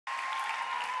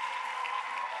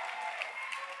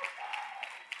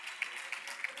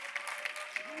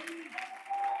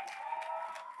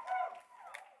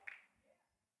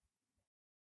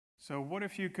So what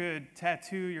if you could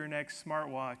tattoo your next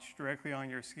smartwatch directly on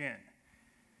your skin?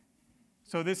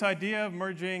 So this idea of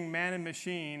merging man and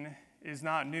machine is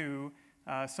not new.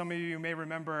 Some of you may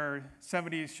remember a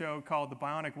 70s show called The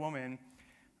Bionic Woman,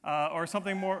 or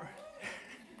something more,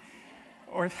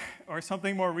 or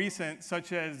something more recent,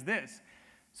 such as this.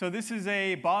 So this is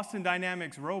a Boston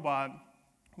Dynamics robot,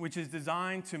 which is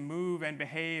designed to move and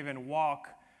behave and walk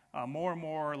more and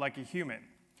more like a human.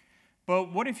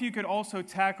 But what if you could also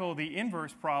tackle the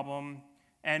inverse problem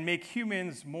and make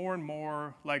humans more and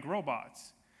more like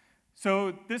robots?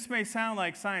 So this may sound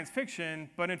like science fiction,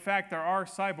 but in fact there are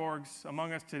cyborgs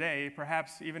among us today,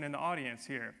 perhaps even in the audience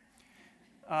here.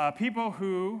 People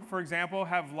who, for example,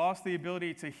 have lost the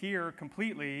ability to hear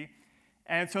completely,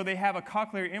 and so they have a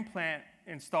cochlear implant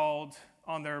installed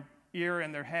on their ear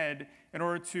and their head in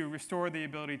order to restore the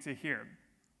ability to hear.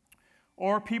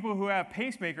 Or people who have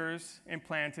pacemakers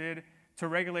implanted to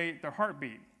regulate their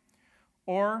heartbeat.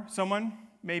 Or someone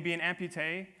may be an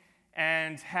amputee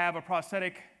and have a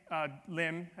prosthetic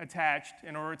limb attached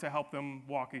in order to help them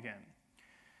walk again.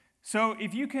 So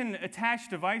if you can attach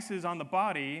devices on the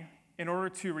body in order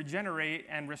to regenerate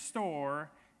and restore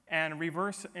and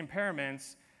reverse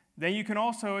impairments, then you can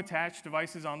also attach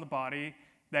devices on the body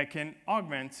that can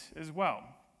augment as well.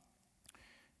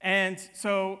 And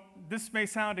so this may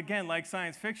sound, again, like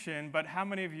science fiction, but how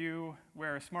many of you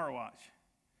wear a smartwatch?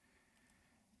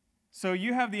 So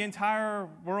you have the entire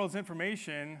world's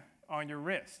information on your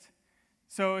wrist.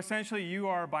 So essentially, you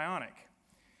are bionic.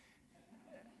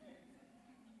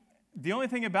 The only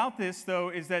thing about this, though,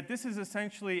 is that this is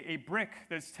essentially a brick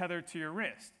that's tethered to your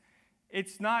wrist.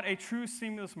 It's not a true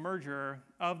seamless merger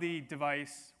of the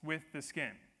device with the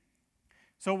skin.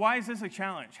 So why is this a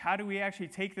challenge? How do we actually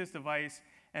take this device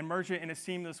and merge it in a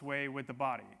seamless way with the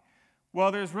body?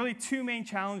 Well, there's really two main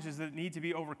challenges that need to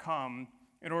be overcome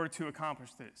in order to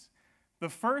accomplish this. The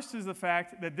first is the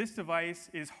fact that this device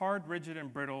is hard, rigid,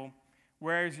 and brittle,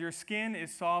 whereas your skin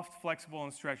is soft, flexible,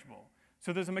 and stretchable.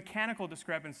 So there's a mechanical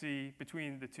discrepancy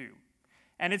between the two.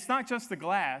 And it's not just the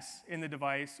glass in the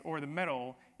device or the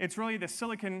metal, it's really the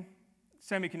silicon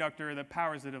semiconductor that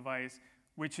powers the device,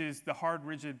 which is the hard,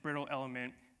 rigid, brittle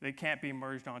element that can't be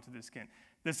merged onto the skin.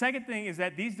 The second thing is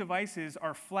that these devices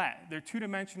are flat. They're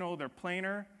two-dimensional, they're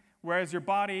planar, whereas your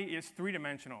body is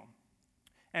three-dimensional.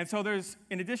 And so there's,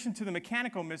 in addition to the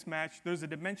mechanical mismatch, there's a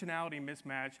dimensionality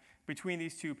mismatch between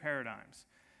these two paradigms.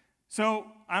 So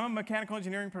I'm a mechanical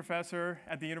engineering professor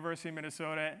at the University of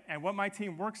Minnesota, and what my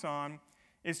team works on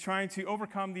is trying to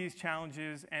overcome these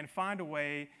challenges and find a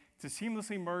way to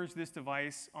seamlessly merge this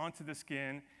device onto the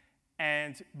skin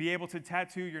and be able to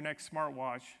tattoo your next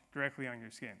smartwatch directly on your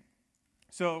skin.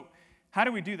 So how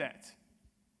do we do that?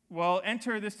 Well,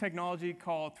 enter this technology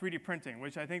called 3D printing,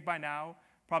 which I think by now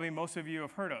probably most of you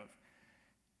have heard of.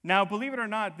 Now, believe it or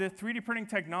not, the 3D printing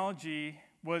technology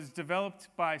was developed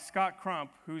by Scott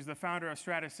Crump, who's the founder of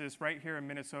Stratasys right here in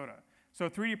Minnesota. So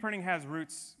 3D printing has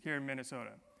roots here in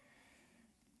Minnesota.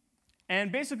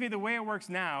 And basically the way it works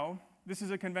now, this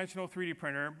is a conventional 3D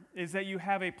printer, is that you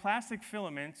have a plastic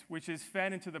filament which is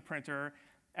fed into the printer,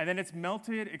 and then it's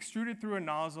melted, extruded through a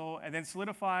nozzle, and then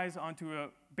solidifies onto a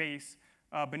base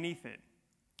beneath it.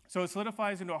 So it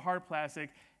solidifies into a hard plastic,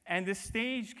 and this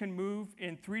stage can move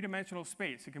in three-dimensional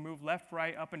space. It can move left,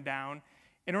 right, up, and down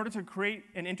in order to create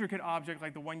an intricate object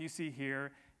like the one you see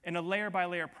here in a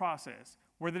layer-by-layer process,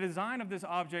 where the design of this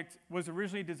object was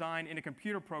originally designed in a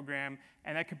computer program,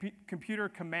 and that computer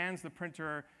commands the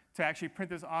printer to actually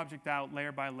print this object out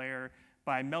layer by layer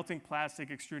by melting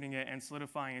plastic, extruding it, and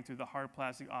solidifying into the hard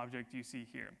plastic object you see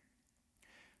here.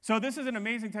 So this is an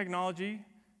amazing technology.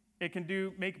 It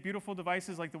can make beautiful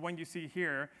devices like the one you see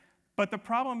here, but the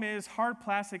problem is hard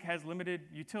plastic has limited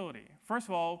utility. First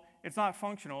of all, it's not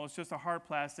functional, it's just a hard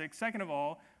plastic. Second of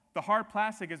all, the hard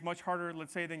plastic is much harder,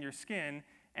 let's say, than your skin,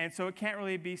 and so it can't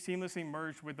really be seamlessly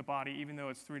merged with the body, even though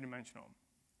it's three-dimensional.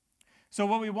 So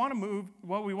what we want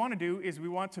to do is we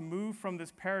want to move from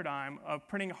this paradigm of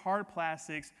printing hard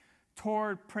plastics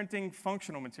toward printing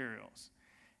functional materials.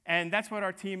 And that's what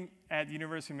our team at the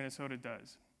University of Minnesota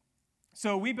does.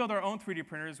 So we build our own 3D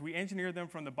printers. We engineer them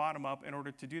from the bottom up in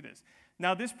order to do this.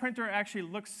 Now, this printer actually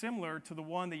looks similar to the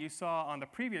one that you saw on the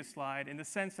previous slide in the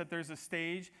sense that there's a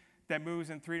stage that moves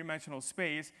in three-dimensional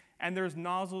space, and there's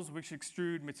nozzles which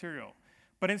extrude material.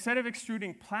 But instead of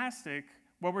extruding plastic,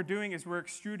 what we're doing is we're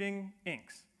extruding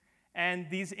inks. And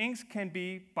these inks can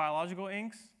be biological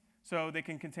inks, so they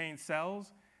can contain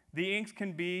cells. The inks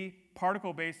can be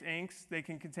particle-based inks. They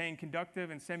can contain conductive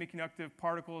and semiconductive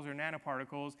particles or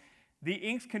nanoparticles. The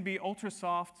inks can be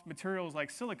ultra-soft materials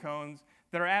like silicones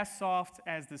that are as soft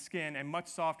as the skin and much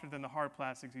softer than the hard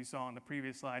plastics you saw on the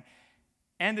previous slide.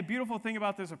 And the beautiful thing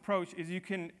about this approach is you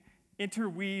can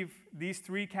interweave these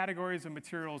three categories of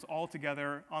materials all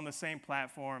together on the same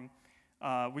platform,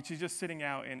 which is just sitting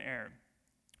out in air.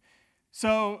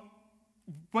 So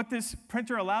what this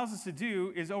printer allows us to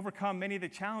do is overcome many of the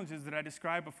challenges that I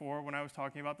described before when I was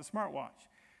talking about the smartwatch.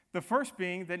 The first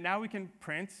being that now we can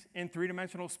print in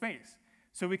three-dimensional space.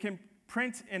 So we can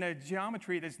print in a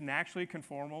geometry that's naturally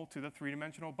conformal to the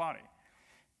three-dimensional body.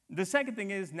 The second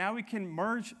thing is now we can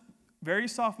merge very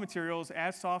soft materials,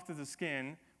 as soft as the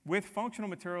skin, with functional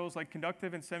materials like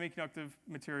conductive and semiconductive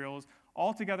materials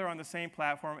all together on the same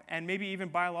platform, and maybe even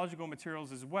biological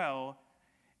materials as well,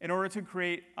 in order to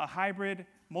create a hybrid,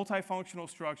 multifunctional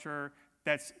structure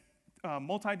that's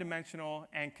multidimensional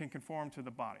and can conform to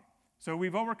the body. So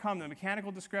we've overcome the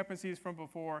mechanical discrepancies from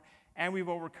before, and we've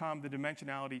overcome the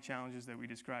dimensionality challenges that we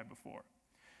described before.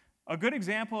 A good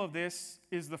example of this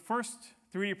is the first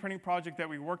 3D printing project that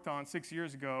we worked on 6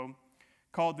 years ago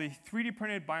called the 3D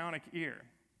printed Bionic ear.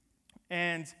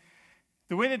 And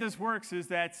the way that this works is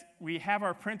that we have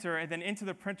our printer, and then into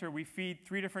the printer we feed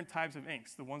 3 different types of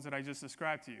inks, the ones that I just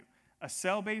described to you. A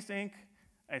cell-based ink,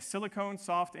 a silicone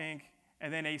soft ink,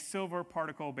 and then a silver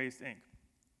particle-based ink.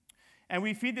 And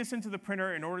we feed this into the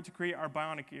printer in order to create our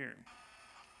Bionic ear.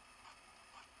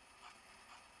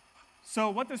 So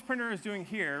what this printer is doing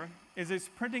here is it's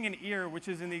printing an ear which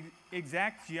is in the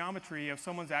exact geometry of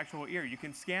someone's actual ear. You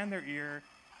can scan their ear,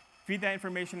 feed that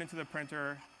information into the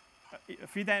printer,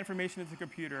 feed that information into the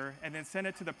computer, and then send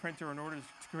it to the printer in order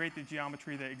to create the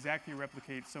geometry that exactly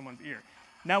replicates someone's ear.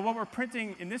 Now what we're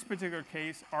printing in this particular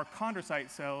case are chondrocyte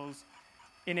cells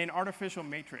in an artificial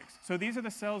matrix. So these are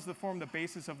the cells that form the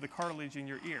basis of the cartilage in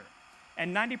your ear.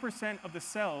 And 90% of the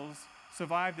cells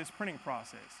survive this printing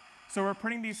process. So we're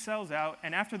printing these cells out,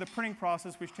 and after the printing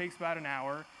process, which takes about an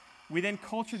hour, we then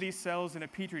culture these cells in a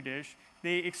petri dish.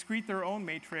 They excrete their own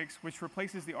matrix, which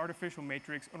replaces the artificial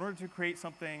matrix, in order to create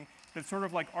something that's sort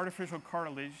of like artificial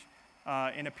cartilage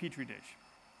in a petri dish,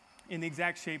 in the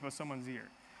exact shape of someone's ear.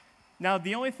 Now,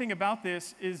 the only thing about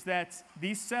this is that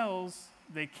these cells,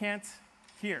 they can't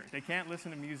hear. They can't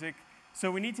listen to music, so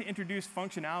we need to introduce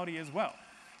functionality as well.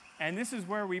 And this is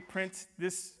where we print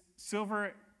this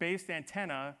silver-based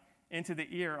antenna into the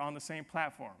ear on the same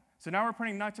platform. So now we're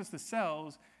printing not just the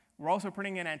cells, we're also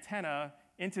printing an antenna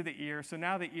into the ear, so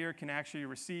now the ear can actually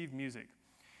receive music.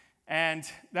 And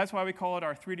that's why we call it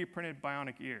our 3D printed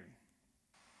Bionic ear.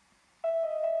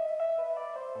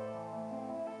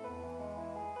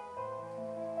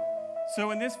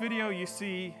 So in this video, you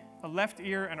see a left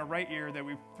ear and a right ear that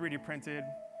we've 3D printed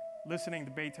listening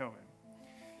to Beethoven.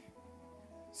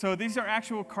 So these are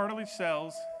actual cartilage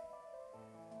cells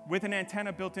with an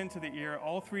antenna built into the ear,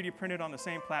 all 3D printed on the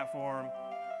same platform,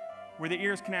 where the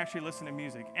ears can actually listen to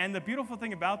music. And the beautiful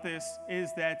thing about this is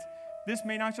that this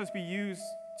may not just be used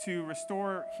to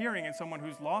restore hearing in someone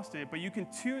who's lost it, but you can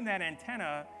tune that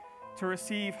antenna to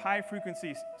receive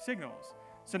high-frequency signals.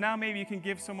 So now maybe you can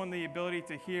give someone the ability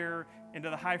to hear into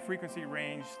the high-frequency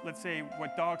range, let's say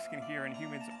what dogs can hear and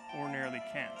humans ordinarily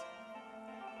can't.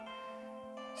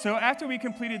 So after we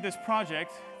completed this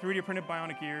project, 3D printed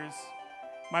Bionic ears,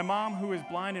 my mom, who is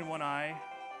blind in one eye,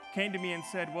 came to me and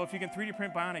said, well, if you can 3D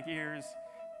print Bionic ears,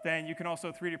 then you can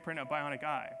also 3D print a Bionic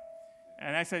eye.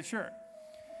 And I said, sure.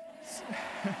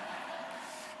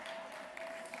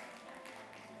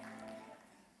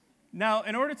 Now,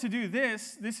 in order to do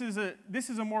this, this is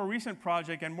a more recent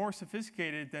project and more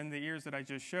sophisticated than the ears that I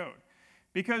just showed.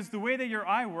 Because the way that your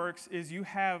eye works is you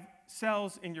have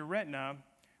cells in your retina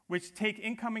which take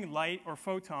incoming light or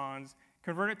photons,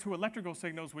 convert it to electrical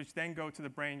signals, which then go to the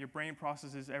brain. Your brain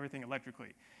processes everything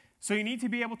electrically. So you need to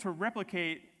be able to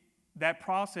replicate that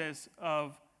process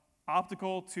of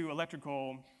optical to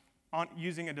electrical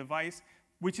using a device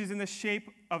which is in the shape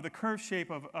of the curved shape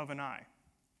of an eye.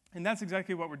 And that's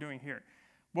exactly what we're doing here.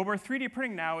 What we're 3D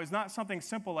printing now is not something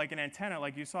simple like an antenna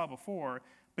like you saw before,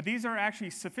 but these are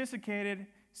actually sophisticated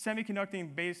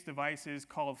semiconducting-based devices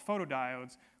called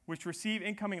photodiodes, which receive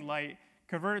incoming light,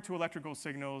 convert it to electrical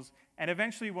signals, and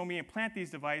eventually when we implant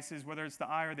these devices, whether it's the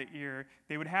eye or the ear,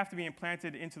 they would have to be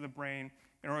implanted into the brain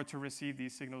in order to receive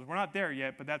these signals. We're not there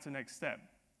yet, but that's the next step.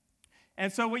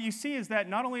 And so what you see is that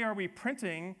not only are we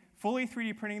fully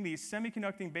 3D printing these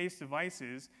semiconducting-based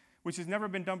devices, which has never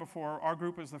been done before, our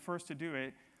group was the first to do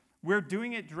it, we're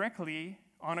doing it directly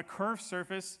on a curved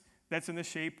surface that's in the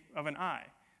shape of an eye.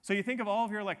 So you think of all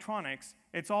of your electronics,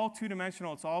 it's all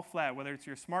two-dimensional, it's all flat, whether it's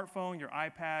your smartphone, your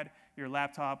iPad, your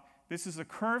laptop. This is a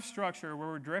curved structure where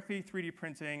we're directly 3D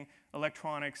printing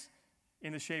electronics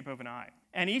in the shape of an eye.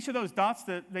 And each of those dots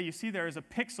that you see there is a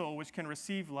pixel which can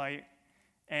receive light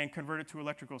and convert it to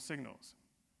electrical signals.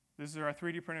 This is our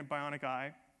 3D printed bionic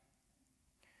eye.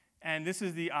 And this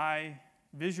is the eye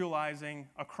visualizing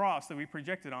a cross that we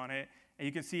projected on it. And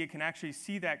you can see it can actually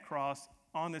see that cross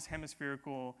on this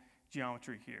hemispherical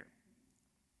geometry here.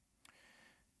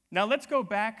 Now let's go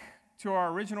back to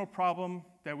our original problem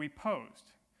that we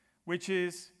posed, which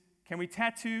is, can we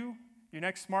tattoo your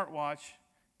next smartwatch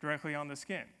directly on the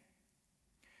skin?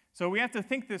 So we have to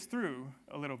think this through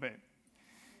a little bit.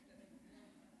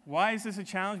 Why is this a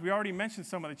challenge? We already mentioned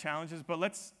some of the challenges, but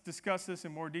let's discuss this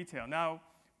in more detail. Now,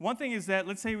 one thing is that,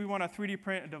 let's say we want to 3D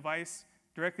print a device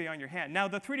directly on your hand. Now,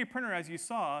 the 3D printer, as you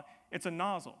saw, it's a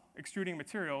nozzle, extruding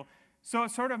material, so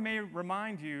it sort of may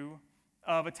remind you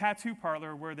of a tattoo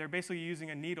parlor where they're basically using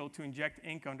a needle to inject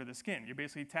ink under the skin. You're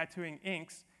basically tattooing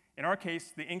inks. In our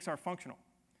case, the inks are functional.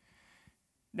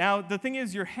 Now, the thing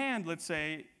is, your hand, let's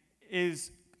say,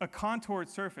 is a contoured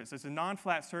surface. It's a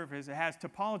non-flat surface. It has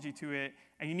topology to it,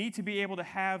 and you need to be able to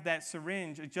have that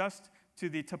syringe adjust to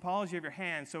the topology of your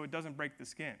hand so it doesn't break the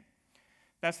skin.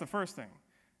 That's the first thing.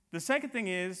 The second thing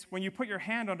is, when you put your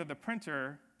hand under the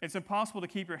printer, it's impossible to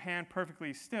keep your hand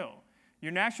perfectly still.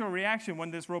 Your natural reaction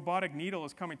when this robotic needle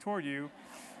is coming toward you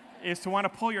is to want to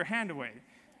pull your hand away.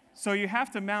 So you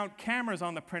have to mount cameras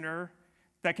on the printer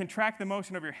that can track the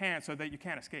motion of your hand so that you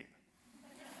can't escape.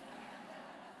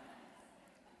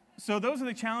 So those are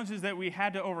the challenges that we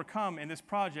had to overcome in this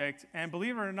project, and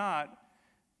believe it or not,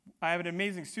 I have an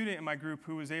amazing student in my group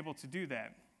who was able to do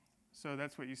that. So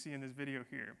that's what you see in this video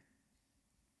here.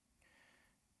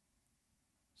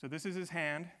 So this is his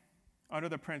hand under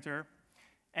the printer.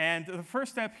 And the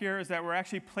first step here is that we're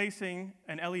actually placing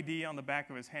an LED on the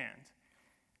back of his hand.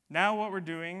 Now what we're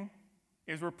doing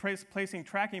is we're placing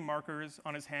tracking markers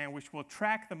on his hand, which will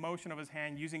track the motion of his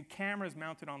hand using cameras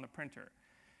mounted on the printer.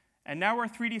 And now we're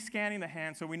 3D scanning the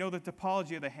hand so we know the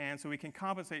topology of the hand so we can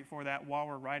compensate for that while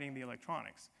we're writing the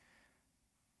electronics.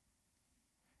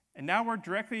 And now we're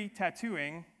directly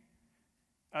tattooing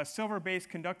a silver-based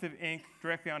conductive ink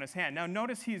directly on his hand. Now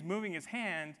notice he's moving his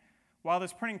hand while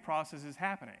this printing process is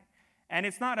happening. And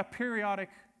it's not a periodic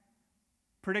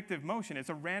predictive motion, it's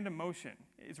a random motion.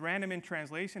 It's random in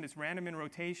translation, it's random in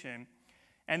rotation,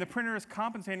 and the printer is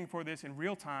compensating for this in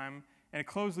real time in a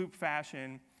closed-loop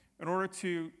fashion in order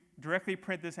to directly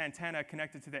print this antenna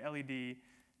connected to the LED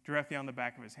directly on the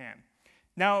back of his hand.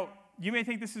 Now, you may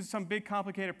think this is some big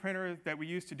complicated printer that we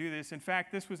use to do this. In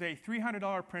fact, this was a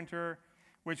 $300 printer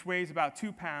which weighs about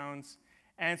 2 pounds.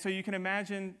 And so you can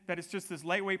imagine that it's just this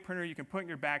lightweight printer you can put in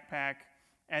your backpack,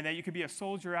 and that you could be a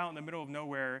soldier out in the middle of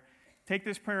nowhere, take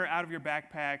this printer out of your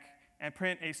backpack, and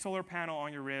print a solar panel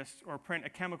on your wrist, or print a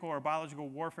chemical or biological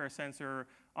warfare sensor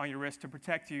on your wrist to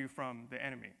protect you from the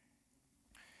enemy.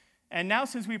 And now,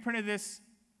 since we printed this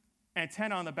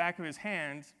antenna on the back of his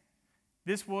hand,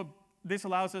 this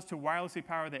allows us to wirelessly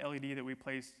power the LED that we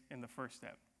placed in the first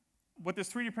step. What this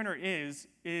 3D printer is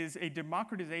a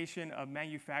democratization of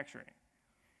manufacturing.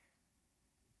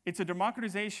 It's a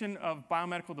democratization of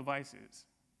biomedical devices.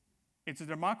 It's a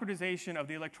democratization of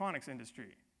the electronics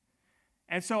industry.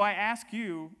 And so I ask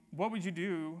you, what would you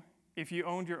do if you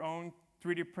owned your own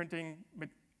 3D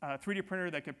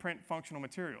printer that could print functional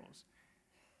materials?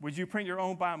 Would you print your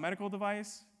own biomedical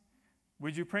device?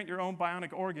 Would you print your own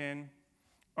bionic organ?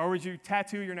 Or would you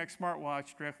tattoo your next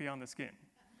smartwatch directly on the skin?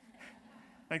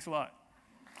 Thanks a lot.